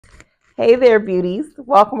Hey there, beauties.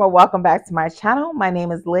 Welcome or welcome back to my channel. My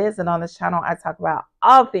name is Liz, and on this channel, I talk about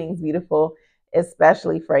all things beautiful,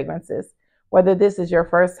 especially fragrances. Whether this is your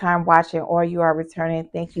first time watching or you are returning,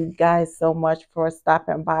 thank you guys so much for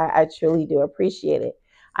stopping by. I truly do appreciate it.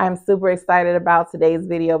 I'm super excited about today's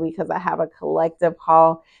video because I have a collective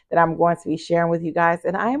haul that I'm going to be sharing with you guys,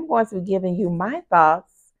 and I am going to be giving you my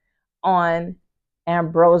thoughts on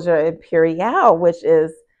Ambrosia Imperiale, which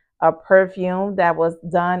is a perfume that was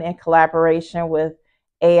done in collaboration with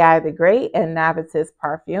AI the Great and Navitus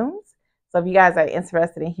Parfums. So if you guys are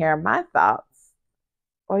interested in hearing my thoughts,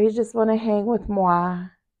 or you just want to hang with moi,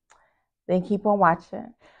 then keep on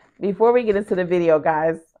watching. Before we get into the video,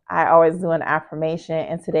 guys, I always do an affirmation,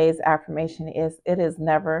 and today's affirmation is: it is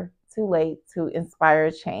never too late to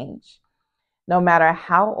inspire change. No matter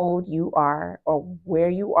how old you are or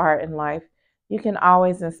where you are in life, you can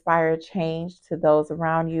always inspire change to those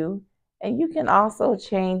around you, and you can also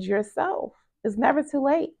change yourself. It's never too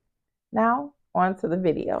late. Now, on to the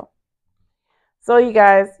video. So, you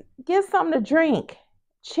guys, get something to drink,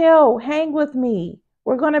 chill, hang with me.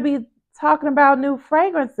 We're going to be talking about new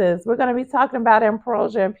fragrances. We're going to be talking about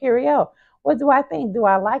Ambrosia Imperiale. What do I think? Do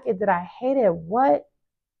I like it? Did I hate it? What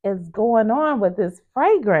is going on with this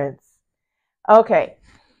fragrance? Okay,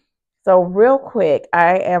 so real quick,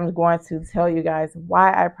 I am going to tell you guys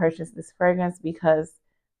why I purchased this fragrance, because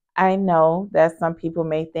I know that some people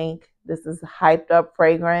may think this is a hyped up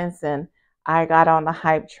fragrance, and I got on the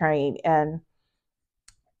hype train. And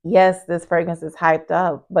yes, this fragrance is hyped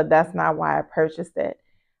up, but that's not why I purchased it.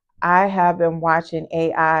 I have been watching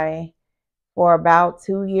AI for about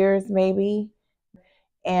 2 years, maybe.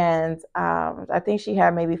 And I think she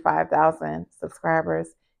had maybe 5,000 subscribers.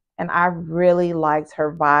 And I really liked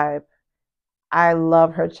her vibe. I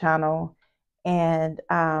love her channel. And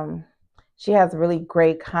she has really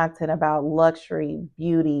great content about luxury,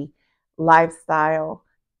 beauty, lifestyle.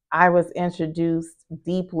 I was introduced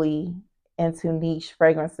deeply into niche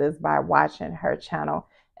fragrances by watching her channel.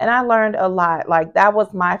 And I learned a lot. Like, that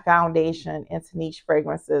was my foundation into niche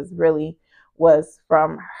fragrances, really, was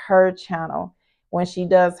from her channel. When she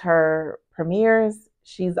does her premieres,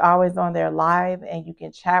 she's always on there live, and you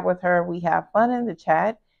can chat with her. We have fun in the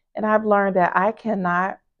chat. And I've learned that I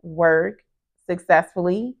cannot work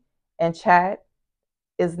successfully and chat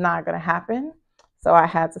is not going to happen. So I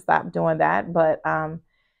had to stop doing that. But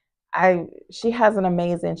she has an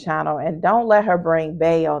amazing channel, and don't let her bring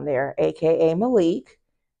Bay on there, aka Malik,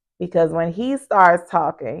 because when he starts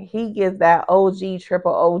talking, he gives that OG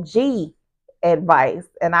triple OG advice,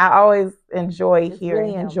 and I always enjoy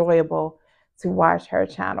hearing. It's really enjoyable to watch her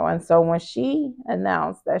channel. And so when she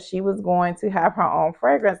announced that she was going to have her own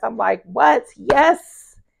fragrance, I'm like, what?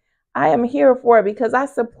 Yes, I am here for it, because I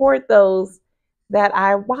support those that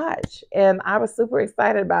I watch. And I was super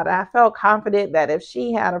excited about it. I felt confident that if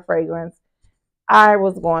she had a fragrance, I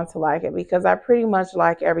was going to like it, because I pretty much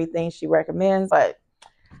like everything she recommends. But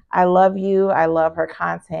I love you. I love her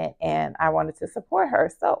content, and I wanted to support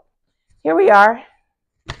her. So here we are.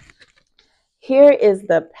 Here is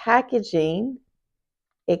the packaging.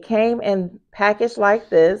 It came in packaged like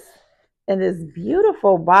this in this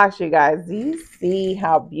beautiful box, you guys. Do you see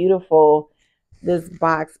how beautiful this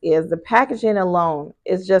box is? The packaging alone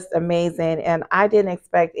is just amazing, and I didn't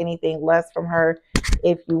expect anything less from her.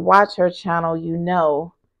 If you watch her channel, you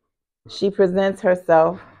know she presents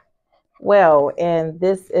herself well, and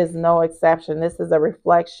this is no exception. This is a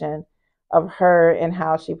reflection of her and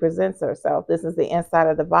how she presents herself. This is the inside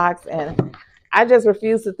of the box, and I just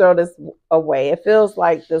refuse to throw this away. It feels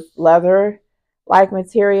like this leather like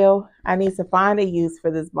material. I need to find a use for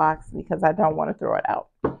this box because I don't want to throw it out.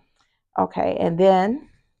 Okay, and then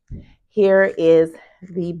here is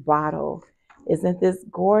the bottle. Isn't this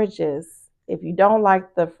gorgeous? If you don't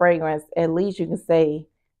like the fragrance, at least you can say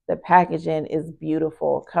the packaging is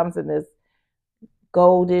beautiful. It comes in this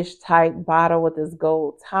goldish type bottle with this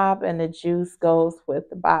gold top, and the juice goes with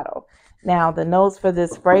the bottle. Now, the notes for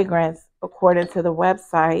this fragrance, according to the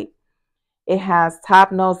website, it has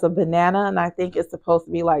top notes of banana, and I think it's supposed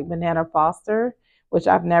to be like banana foster, which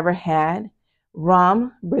I've never had,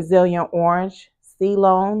 rum, Brazilian orange,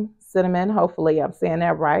 ceylon, cinnamon, hopefully I'm saying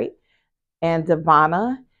that right, and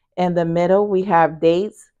divana. In the middle, we have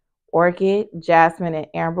dates, orchid, jasmine, and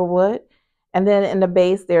amberwood. And then in the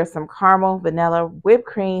base, there's some caramel, vanilla, whipped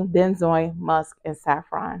cream, benzoin, musk, and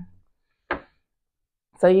saffron.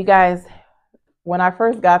 So you guys, when I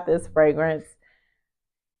first got this fragrance,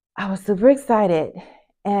 I was super excited.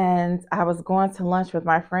 And I was going to lunch with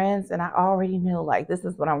my friends, and I already knew, like, this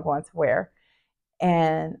is what I'm going to wear.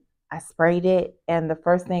 And I sprayed it, and the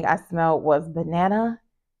first thing I smelled was banana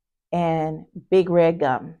and big red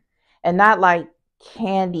gum. and not like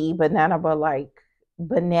candy banana, but like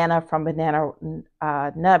banana from banana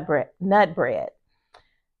nut bread.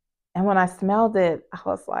 And when I smelled it, I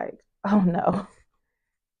was like, oh no,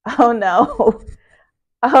 oh no,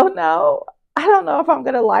 oh no. I don't know if I'm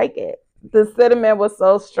gonna like it. The cinnamon was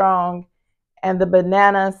so strong, and the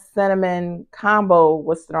banana cinnamon combo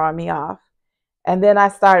was throwing me off. And then I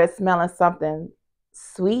started smelling something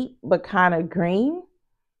sweet but kind of green.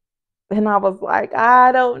 And I was like,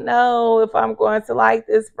 I don't know if I'm going to like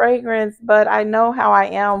this fragrance, but I know how I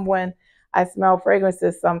am when I smell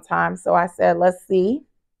fragrances sometimes. So I said, let's see.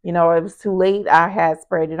 You know, it was too late. I had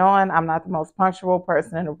sprayed it on. I'm not the most punctual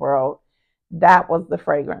person in the world. That was the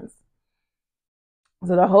fragrance.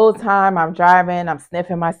 So the whole time I'm driving, I'm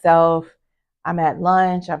sniffing myself. I'm at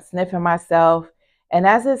lunch, I'm sniffing myself. And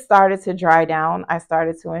as it started to dry down, I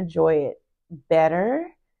started to enjoy it better.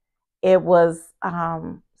 It was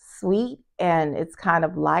sweet and it's kind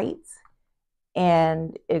of light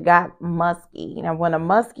and it got musky. You know, when the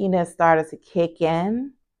muskiness started to kick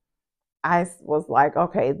in, I was like,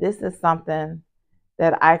 okay, this is something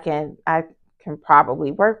that I can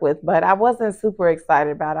probably work with. But I wasn't super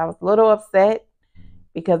excited about it. I was a little upset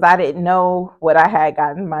because I didn't know what I had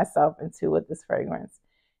gotten myself into with this fragrance.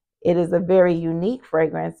 It is a very unique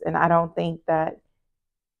fragrance, and I don't think that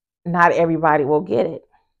not everybody will get it.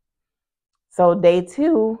 So day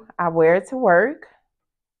 2, I wear it to work.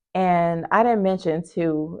 And I didn't mention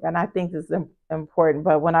too, and I think this is important,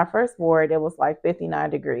 but when I first wore it, it was like 59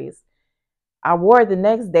 degrees. I wore it the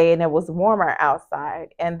next day and it was warmer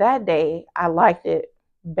outside. And that day I liked it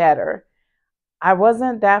better. I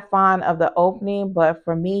wasn't that fond of the opening, but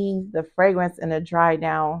for me, the fragrance and the dry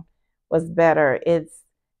down was better. It's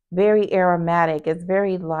very aromatic, it's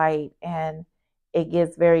very light, and it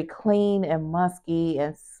gets very clean and musky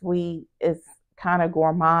and sweet. It's kind of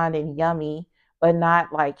gourmand and yummy, but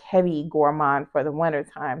not like heavy gourmand for the winter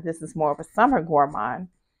time. This is more of a summer gourmand.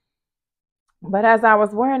 But as I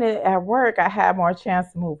was wearing it at work, I had more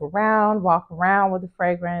chance to move around, walk around with the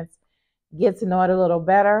fragrance, get to know it a little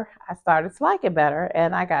better. I started to like it better,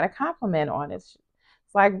 and I got a compliment on it. It's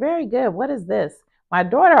like, very good. What is this? My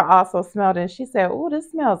daughter also smelled it, and she said, oh,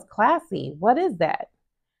 this smells classy. What is that?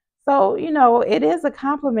 So, you know, it is a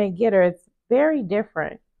compliment getter. It's very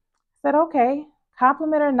different. I said, okay,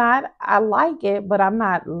 compliment or not, I like it, but I'm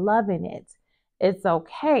not loving it. It's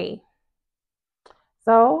okay.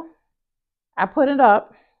 So I put it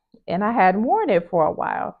up, and I hadn't worn it for a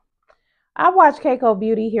while. I watch Keiko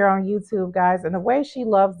Beauty here on YouTube, guys, and the way she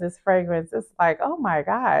loves this fragrance, it's like, oh my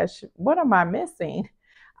gosh, what am I missing?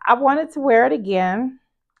 I wanted to wear it again,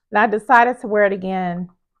 and I decided to wear it again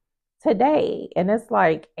today, and it's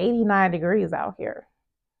like 89 degrees out here.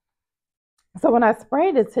 So when I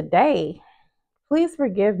sprayed it today, please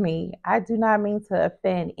forgive me. I do not mean to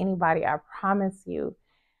offend anybody, I promise you.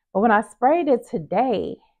 But when I sprayed it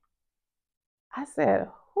today, I said,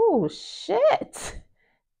 oh shit.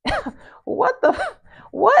 What the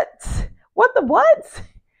what?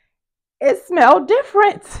 It smelled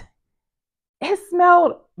different. It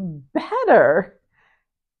smelled better.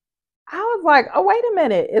 I was like, oh, wait a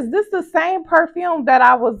minute. Is this the same perfume that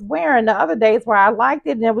I was wearing the other days where I liked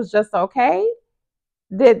it and it was just okay?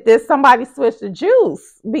 Did somebody switch the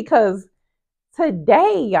juice? Because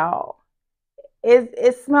today, y'all,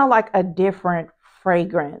 it smelled like a different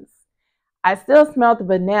fragrance. I still smelled the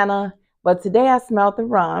banana, but today I smelled the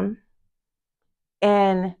rum,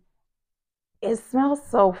 and it smells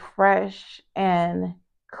so fresh and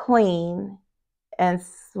clean and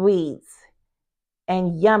sweet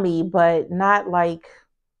and yummy, but not like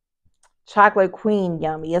chocolate queen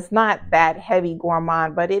yummy. It's not that heavy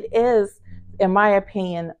gourmand, but it is, in my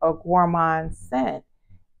opinion, a gourmand scent.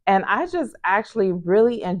 And I just actually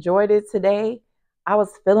really enjoyed it today. I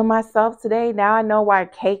was feeling myself today. Now I know why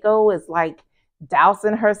Keiko is like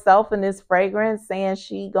dousing herself in this fragrance, saying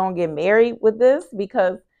she gonna get married with this,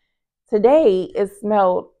 because today it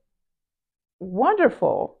smelled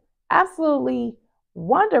wonderful, absolutely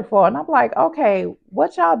wonderful. And I'm like, okay,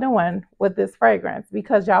 what y'all doing with this fragrance?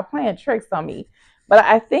 Because y'all playing tricks on me. But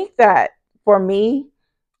I think that for me,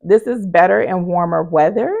 this is better in warmer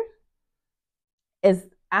weather. It's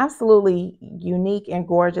absolutely unique and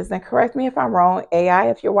gorgeous. And correct me if I'm wrong, AI,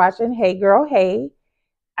 if you're watching, hey girl, hey.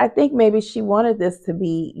 I think maybe she wanted this to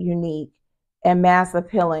be unique and mass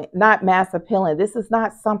appealing. Not mass appealing. This is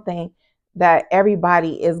not something that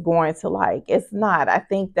everybody is going to like. It's not. I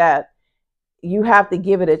think that you have to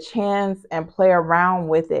give it a chance and play around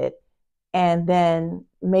with it, and then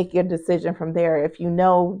make your decision from there. If you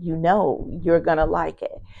know, you're going to like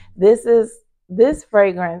it.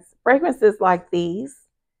 Fragrances like these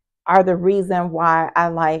are the reason why I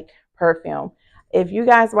like Perfume. If you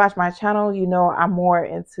guys watch my channel, you know I'm more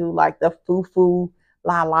into like the foo-foo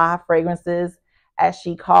la la fragrances, as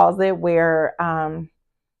she calls it, where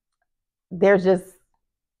they're just,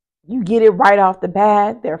 you get it right off the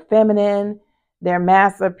bat. They're feminine, they're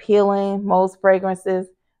mass appealing. Most fragrances,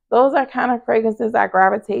 those are kind of fragrances I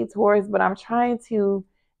gravitate towards, but I'm trying to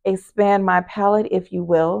expand my palette, if you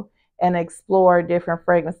will, and explore different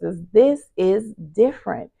fragrances. This is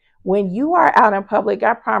different. When you are out in public,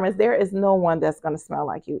 I promise there is no one that's going to smell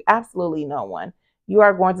like you. Absolutely no one. You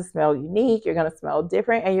are going to smell unique, you're going to smell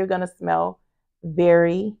different, and you're going to smell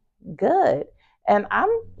very good. And I'm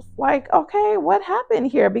like, okay, what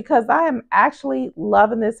happened here? Because I am actually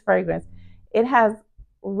loving this fragrance. It has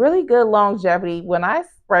really good longevity. When I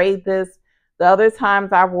sprayed this, the other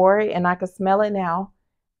times I wore it, and I can smell it now.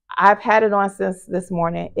 I've had it on since this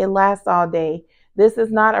morning. It lasts all day. This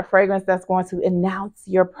is not a fragrance that's going to announce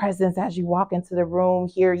your presence as you walk into the room.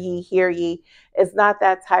 Hear ye, hear ye. It's not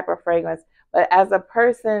that type of fragrance. But as a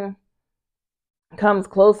person comes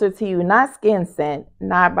closer to you, not skin scent,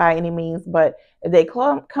 not by any means, but if they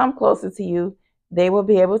come closer to you, they will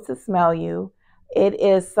be able to smell you. It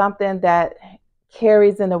is something that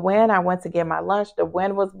carries in the wind. I went to get my lunch. The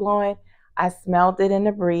wind was blowing. I smelled it in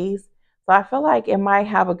the breeze. So I feel like it might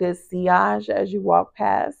have a good sillage as you walk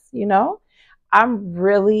past, you know. I'm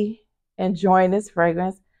really enjoying this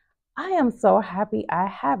fragrance. I am so happy I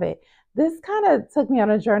have it. This kind of took me on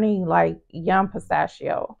a journey like Yum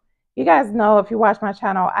Pistachio. You guys know, if you watch my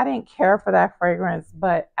channel, I didn't care for that fragrance,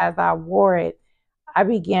 but as I wore it, I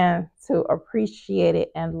began to appreciate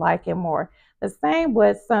it and like it more. The same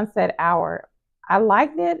with Sunset Hour. I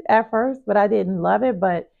liked it at first, but I didn't love it.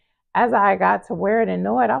 But as I got to wear it and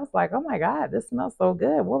know it, I was like, oh my God, this smells so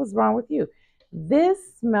good. What was wrong with you? This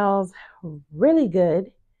smells really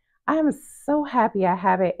good. I am so happy I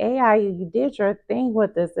have it. AI, you did your thing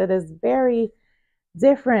with this. It is very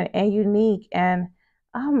different and unique. And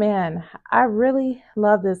oh man, I really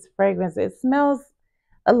love this fragrance. It smells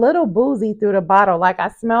a little boozy through the bottle. Like I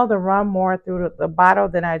smell the rum more through the bottle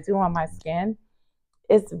than I do on my skin.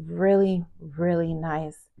 It's really, really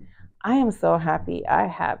nice. I am so happy I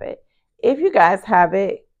have it. If you guys have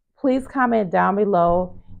it, please comment down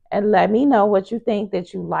below and let me know what you think.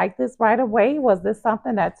 That you like this right away? Was this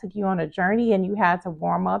something that took you on a journey and you had to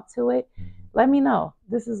warm up to it? Let me know.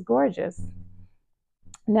 This is gorgeous.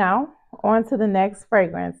 Now, on to the next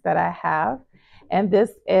fragrance that I have. And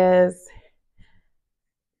this is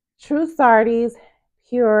True Sardi's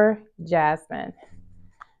Pure Jasmine.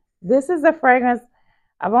 This is a fragrance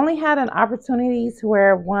I've only had an opportunity to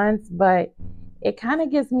wear it once, but it kind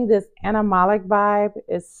of gives me this animalic vibe.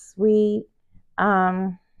 It's sweet.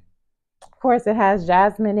 Of course, it has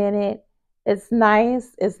jasmine in it. It's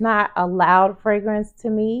nice. It's not a loud fragrance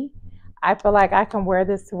to me. I feel like I can wear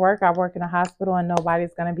this to work. I work in a hospital and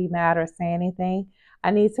nobody's going to be mad or say anything.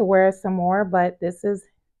 I need to wear it some more, but this is,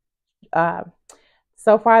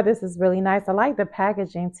 so far, this is really nice. I like the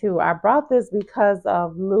packaging too. I brought this because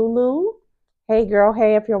of Lulu. Hey girl,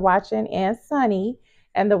 hey, if you're watching, and Sunny.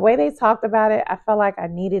 And the way they talked about it, I felt like I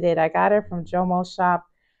needed it. I got it from Jomo's shop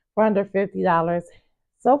for under $50.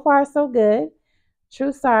 So far, so good.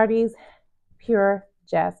 True Sardi's Pure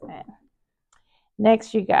Jasmine.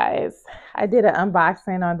 Next, you guys, I did an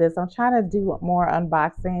unboxing on this. I'm trying to do more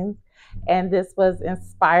unboxings. And this was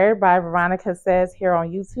inspired by Veronica Says here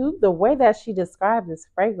on YouTube. The way that she described this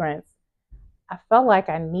fragrance, I felt like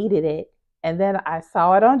I needed it. And then I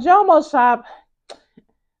saw it on Jomo's shop.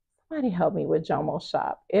 Somebody help me with Jomo's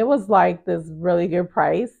shop. It was like this really good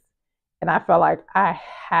price. And I felt like I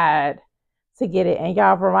had to get it. And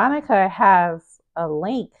y'all, Veronica has a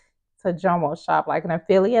link to Jomo's shop, like an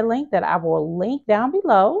affiliate link that I will link down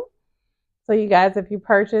below. So you guys, if you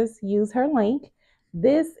purchase, use her link.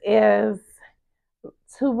 This is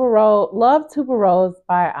Tuberose, Love Tuberose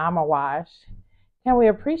by Amawash. Can we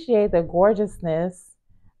appreciate the gorgeousness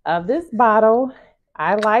of this bottle?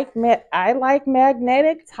 I like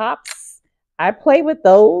magnetic tops. I play with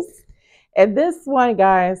those. And this one,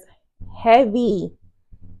 guys, heavy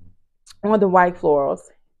on the white florals.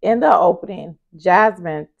 In the opening,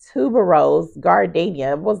 jasmine, tuberose,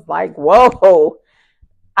 gardenia. It was like, whoa.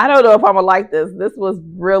 I don't know if I'm gonna like this. This was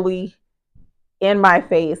really in my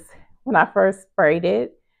face when I first sprayed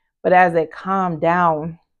it. But as it calmed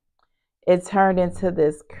down, it turned into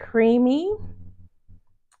this creamy,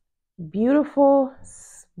 beautiful,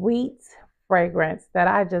 sweet fragrance that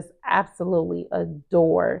I just absolutely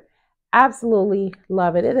adore. Absolutely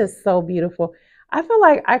love it. It is so beautiful. I feel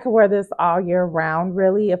like I could wear this all year round,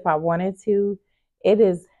 really, if I wanted to. It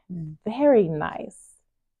is very nice.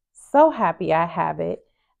 So happy I have it.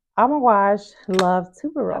 Wash Love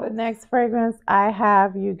Tuberose. The next fragrance I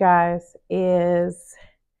have, you guys, is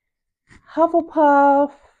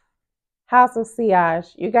Hufflepuff House of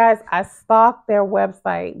Sillage. You guys, I stalked their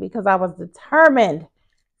website because I was determined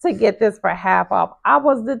to get this for half off. I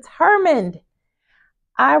was determined.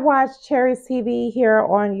 I watched Cherry's TV here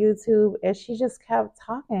on YouTube, and she just kept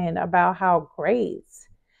talking about how great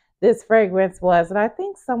this fragrance was. And I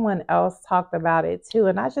think someone else talked about it too.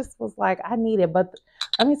 And I just was like, I need it. But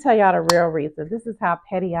let me tell y'all the real reason. This is how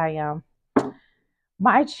petty I am.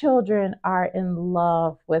 My children are in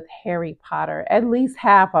love with Harry Potter. At least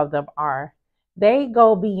half of them are. They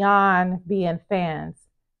go beyond being fans.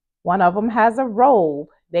 One of them has a robe.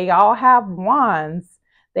 They all have wands.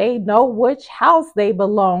 They know which house they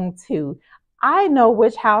belong to. I know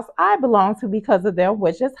which house I belong to because of them,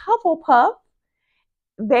 which is Hufflepuff.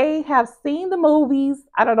 They have seen the movies.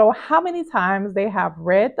 I don't know how many times. They have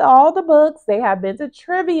read all the books. They have been to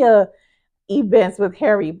trivia events with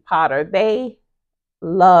Harry Potter. They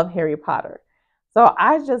love Harry Potter. So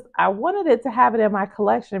I wanted it to have it in my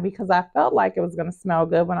collection because I felt like it was going to smell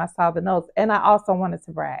good when I saw the notes. And I also wanted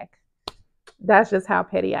to brag. That's just how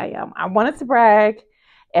petty I am. I wanted to brag.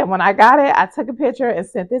 And when I got it, I took a picture and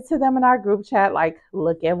sent it to them in our group chat. Like,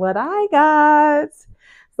 look at what I got.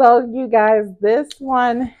 So you guys, this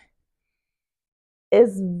one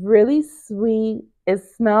is really sweet. It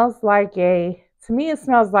smells like to me, it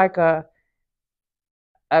smells like a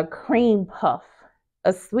cream puff,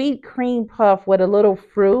 a sweet cream puff with a little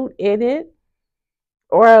fruit in it,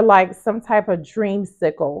 or like some type of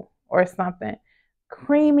dreamsicle or something.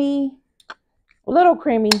 Creamy, a little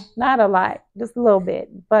creamy, not a lot, just a little bit.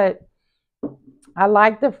 But I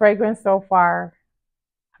like the fragrance so far.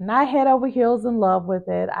 I'm not head over heels in love with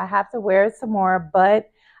it. I have to wear it some more, but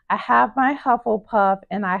I have my Hufflepuff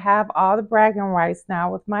and I have all the bragging rights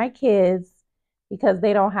now with my kids because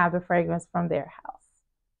they don't have the fragrance from their house.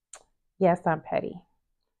 Yes, I'm petty.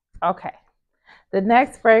 Okay. The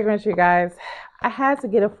next fragrance, you guys, I had to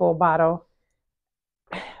get a full bottle.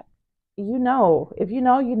 You know, if you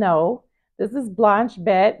know, you know. This is Blanche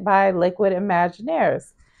Bête by Liquid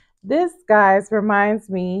Imaginaires. This, guys, reminds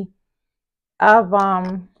me of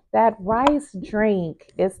that rice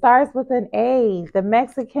drink. It starts with an A, the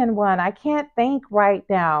Mexican one. I can't think right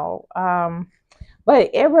now. But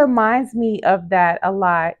it reminds me of that a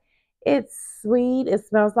lot. It's sweet. It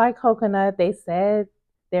smells like coconut. They said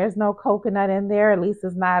there's no coconut in there. At least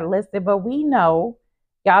it's not listed. But we know.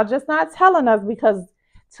 Y'all just not telling us because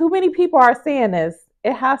too many people are saying this.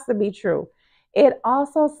 It has to be true. It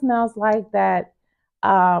also smells like that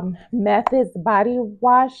Method's body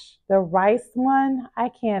wash, the rice one. I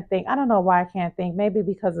can't think. I don't know why I can't think. Maybe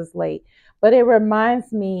because it's late. But it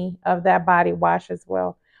reminds me of that body wash as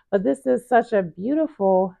well. But this is such a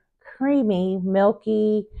beautiful, creamy,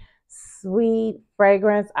 milky, sweet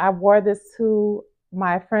fragrance. I wore this to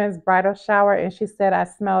my friend's bridal shower and she said I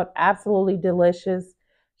smelled absolutely delicious.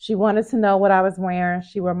 She wanted to know what I was wearing.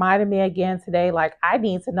 She reminded me again today, like, I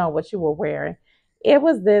need to know what you were wearing. It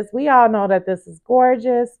was this. We all know that this is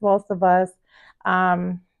gorgeous, most of us.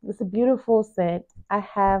 It's a beautiful scent. I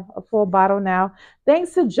have a full bottle now.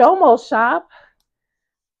 Thanks to Jomo Shop.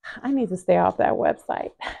 I need to stay off that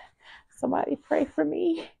website. Somebody pray for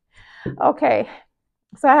me. Okay.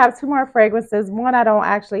 So I have two more fragrances. One I don't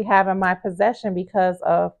actually have in my possession because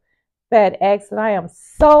of FedEx. And I am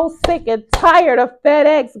so sick and tired of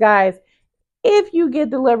FedEx, guys. If you get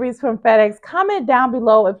deliveries from FedEx, comment down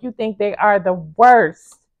below if you think they are the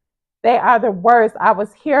worst. They are the worst. I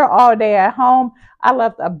was here all day at home. I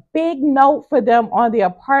left a big note for them on the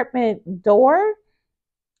apartment door,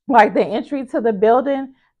 like the entry to the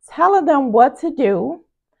building, telling them what to do.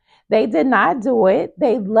 They did not do it.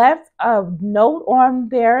 They left a note on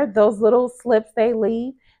there, those little slips they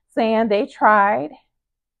leave, saying they tried.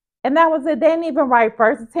 And that was it. They didn't even write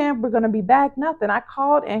first attempt, we're going to be back, nothing. I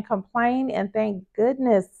called and complained, and thank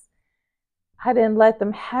goodness I didn't let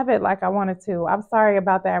them have it like I wanted to. I'm sorry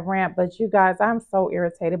about that rant, but you guys, I'm so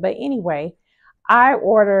irritated. But anyway, I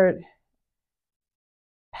ordered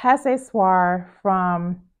Passe Soir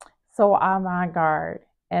from So Avant-Garde,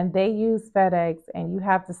 and they use FedEx, and you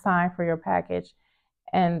have to sign for your package.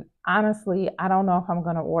 And honestly, I don't know if I'm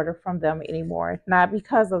going to order from them anymore. Not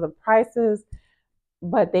because of the prices,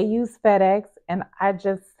 but they use FedEx, and I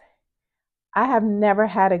have never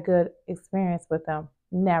had a good experience with them.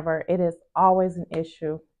 Never. It is always an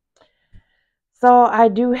issue. So I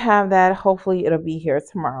do have that. Hopefully it'll be here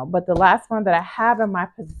tomorrow. But the last one that I have in my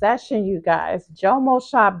possession, you guys, Jomo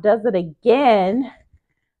Shop does it again.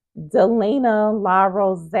 Delina La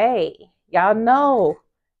Rose. Y'all know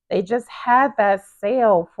They just had that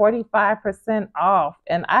sale, 45% off.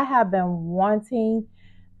 And I have been wanting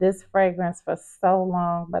this fragrance for so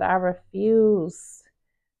long, but I refuse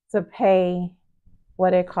to pay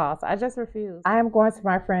what it costs. I just refuse. I am going to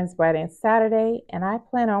my friend's wedding Saturday, and I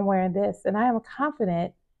plan on wearing this, and I am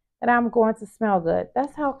confident that I'm going to smell good.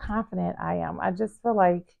 That's how confident I am. I just feel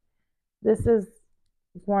like this is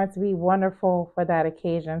going to be wonderful for that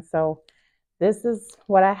occasion. So this is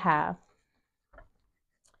what I have.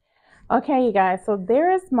 Okay, you guys, so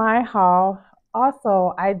there is my haul.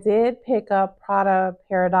 Also, I did pick up Prada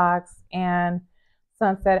Paradox and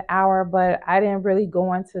Sunset Hour, but I didn't really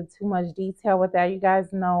go into too much detail with that. You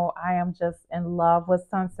guys know I am just in love with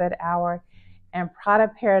Sunset Hour, and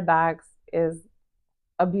Prada Paradox is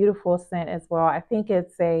a beautiful scent as well. I think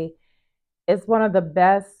it's one of the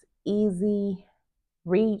best easy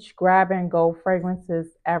reach, grab and go fragrances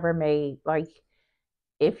ever made. Like,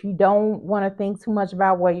 if you don't want to think too much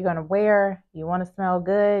about what you're going to wear, you want to smell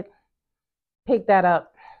good, pick that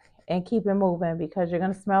up and keep it moving, because you're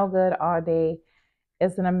going to smell good all day.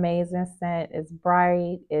 It's an amazing scent. It's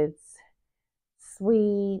bright, it's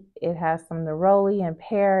sweet, it has some neroli and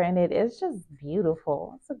pear in it. It's just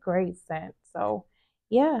beautiful. It's a great scent. So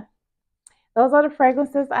yeah, those are the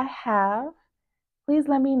fragrances I have. Please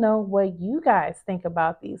let me know what you guys think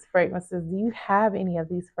about these fragrances. Do you have any of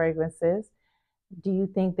these fragrances? Do you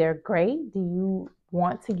think they're great? Do you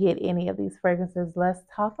want to get any of these fragrances? Let's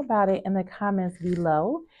talk about it in the comments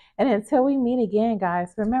below. And until we meet again,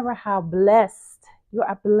 guys, remember how blessed you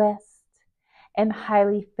are, blessed and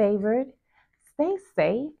highly favored. Stay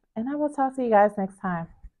safe, and I will talk to you guys next time.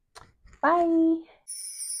 Bye.